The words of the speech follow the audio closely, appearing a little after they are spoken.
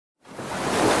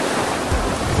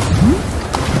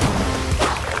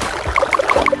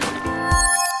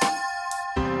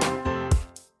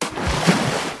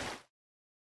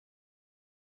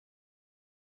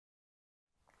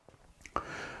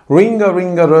Ringa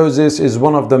Ringa Roses is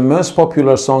one of the most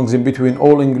popular songs in between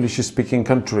all English-speaking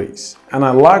countries, and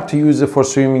I like to use it for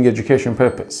swimming education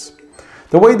purpose.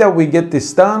 The way that we get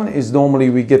this done is normally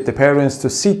we get the parents to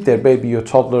sit their baby or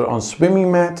toddler on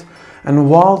swimming mat, and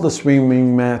while the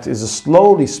swimming mat is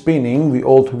slowly spinning, we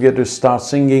all together start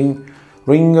singing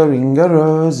Ringa Ringa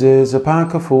Roses, a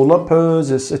pack full of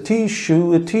posies, a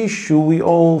tissue, we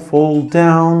all fall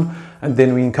down, and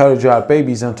then we encourage our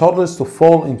babies and toddlers to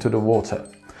fall into the water.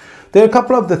 There are a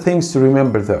couple of the things to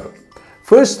remember though.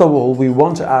 First of all, we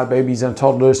want our babies and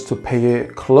toddlers to pay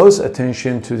close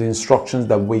attention to the instructions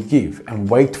that we give and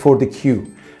wait for the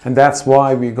cue. And that's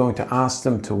why we're going to ask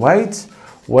them to wait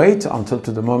until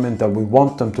to the moment that we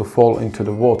want them to fall into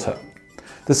the water.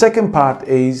 The second part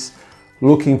is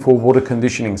looking for water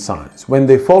conditioning signs. When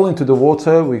they fall into the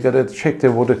water, we got to check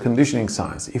their water conditioning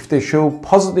signs. If they show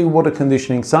positive water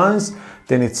conditioning signs,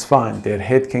 then it's fine. Their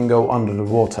head can go under the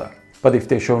water. But if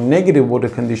they show negative water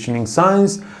conditioning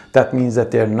signs, that means that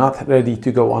they're not ready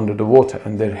to go under the water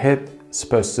and their head is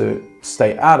supposed to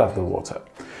stay out of the water.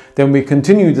 Then we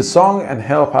continue the song and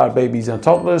help our babies and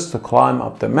toddlers to climb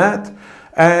up the mat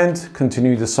and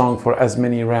continue the song for as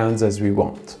many rounds as we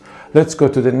want. Let's go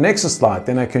to the next slide,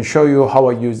 then I can show you how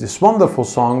I use this wonderful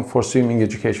song for swimming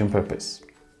education purpose.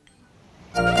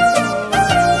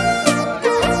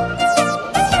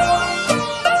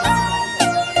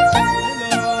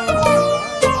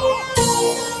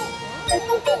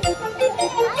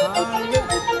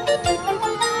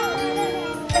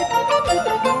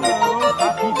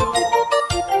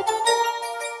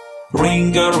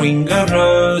 Ringa, ringa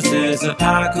roses, a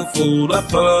pack full of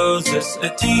posies, a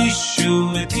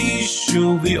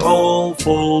tissue, we all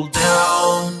fall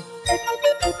down.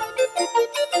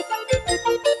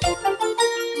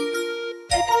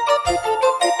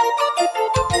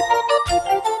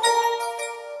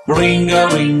 Ringa,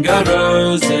 ringa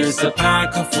roses, a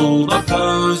pack full of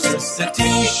posies, a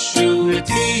tissue,